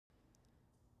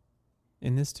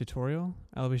In this tutorial,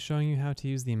 I'll be showing you how to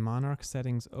use the Monarch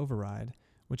settings override,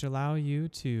 which allow you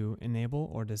to enable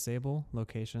or disable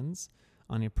locations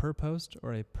on a per post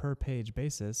or a per page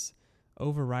basis,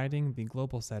 overriding the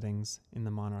global settings in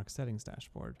the Monarch settings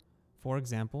dashboard. For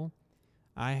example,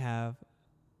 I have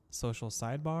social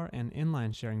sidebar and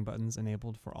inline sharing buttons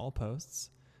enabled for all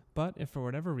posts, but if for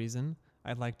whatever reason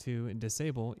I'd like to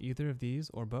disable either of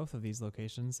these or both of these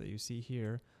locations that you see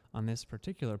here on this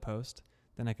particular post,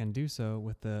 then I can do so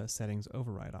with the settings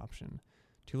override option.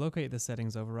 To locate the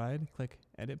settings override, click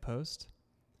Edit Post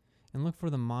and look for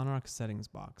the Monarch settings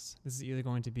box. This is either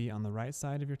going to be on the right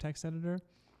side of your text editor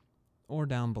or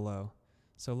down below.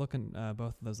 So look in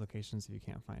both of those locations if you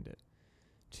can't find it.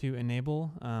 To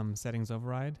enable settings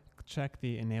override, check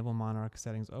the Enable Monarch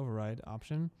settings override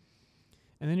option.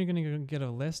 And then you're going to get a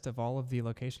list of all of the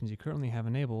locations you currently have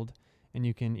enabled, and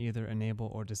you can either enable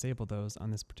or disable those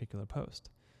on this particular post.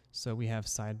 So we have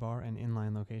sidebar and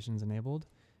inline locations enabled,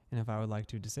 and if I would like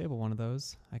to disable one of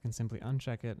those, I can simply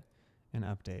uncheck it and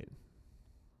update.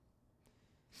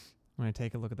 When I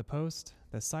take a look at the post,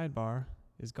 the sidebar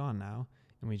is gone now,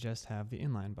 and we just have the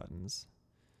inline buttons.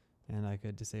 And I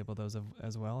could disable those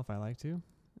as well if I like to,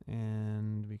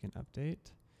 and we can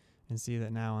update and see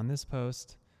that now on this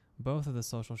post, both of the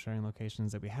social sharing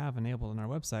locations that we have enabled on our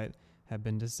website have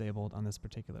been disabled on this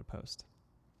particular post.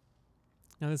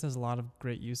 Now this has a lot of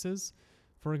great uses.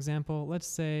 For example, let's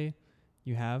say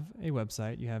you have a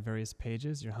website, you have various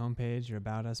pages, your home page, your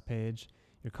About Us page,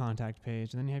 your contact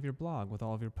page, and then you have your blog with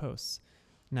all of your posts.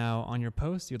 Now on your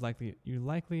posts, you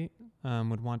likely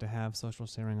would want to have social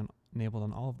sharing enabled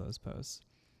on all of those posts.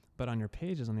 But on your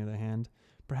pages, on the other hand,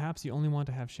 perhaps you only want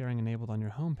to have sharing enabled on your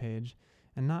home page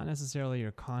and not necessarily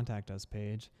your Contact Us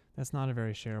page. That's not a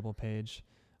very shareable page.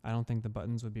 I don't think the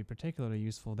buttons would be particularly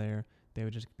useful there. They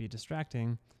would just be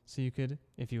distracting. So you could,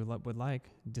 if you would like,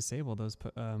 disable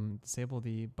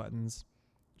the buttons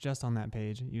just on that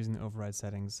page using the override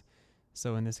settings.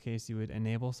 So in this case, you would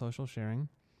enable social sharing.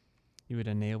 You would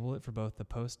enable it for both the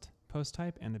post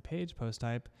type and the page post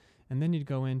type, and then you'd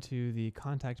go into the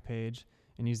contact page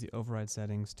and use the override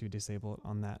settings to disable it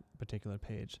on that particular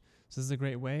page. So this is a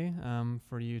great way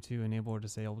for you to enable or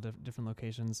disable different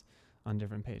locations on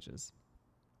different pages.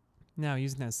 Now,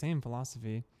 using that same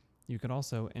philosophy, you could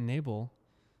also enable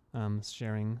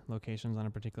sharing locations on a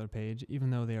particular page, even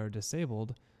though they are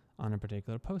disabled on a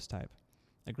particular post type.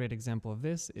 A great example of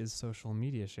this is social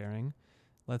media sharing.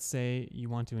 Let's say you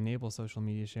want to enable social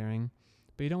media sharing,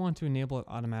 but you don't want to enable it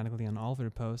automatically on all of your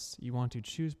posts. You want to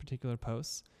choose particular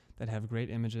posts that have great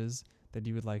images that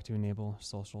you would like to enable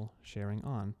social sharing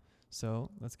on.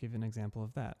 So let's give you an example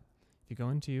of that. If you go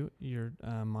into your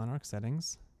Monarch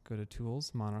settings, go to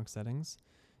Tools, Monarch settings,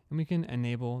 and we can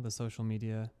enable the social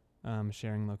media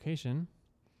sharing location.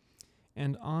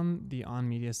 And on the On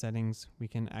Media settings, we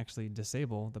can actually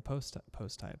disable the post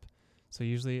type. So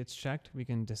usually it's checked, we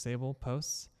can disable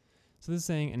posts. So this is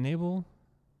saying enable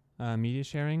media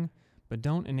sharing, but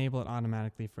don't enable it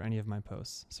automatically for any of my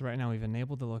posts. So right now we've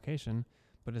enabled the location,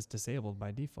 but it's disabled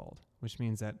by default, which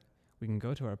means that we can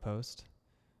go to our post,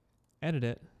 edit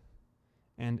it,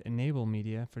 and enable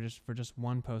media for just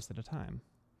one post at a time.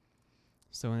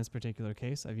 So in this particular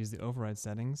case, I've used the override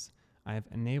settings. I've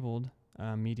enabled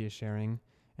media sharing,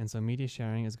 and so media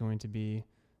sharing is going to be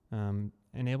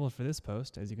enabled for this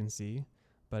post, as you can see,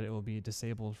 but it will be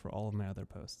disabled for all of my other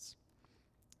posts.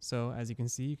 So as you can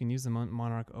see, you can use the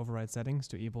Monarch override settings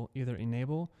to either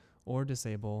enable or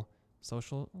disable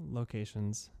social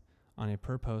locations on a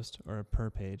per post or a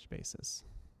per page basis.